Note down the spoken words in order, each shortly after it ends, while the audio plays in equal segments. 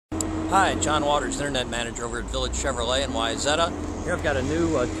Hi, John Waters, Internet Manager over at Village Chevrolet in Wayzata. Here I've got a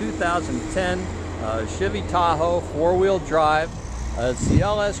new 2010 Chevy Tahoe 4-wheel drive. It's the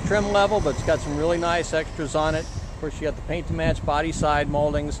LS trim level, but it's got some really nice extras on it. Of course, you got the paint to match body side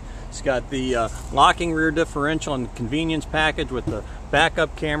moldings. It's got the locking rear differential and convenience package with the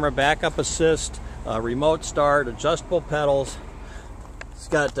backup camera, backup assist, remote start, adjustable pedals. It's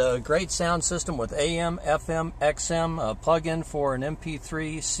got a great sound system with AM, FM, XM, plug-in for an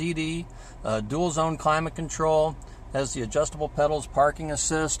MP3, CD, dual zone climate control, has the adjustable pedals, parking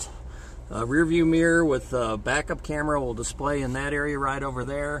assist, rear view mirror with backup camera will display in that area right over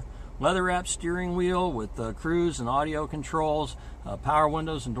there, leather wrapped steering wheel with cruise and audio controls, power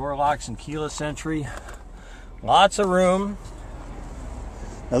windows and door locks and keyless entry, lots of room.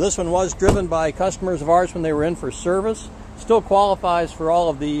 Now this one was driven by customers of ours when they were in for service. Still qualifies for all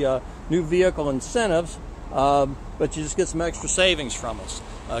of the new vehicle incentives, but you just get some extra savings from us.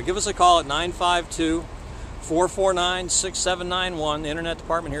 Give us a call at 952-449-6791, the Internet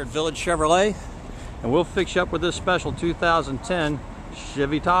Department here at Village Chevrolet, and we'll fix you up with this special 2010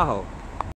 Chevy Tahoe.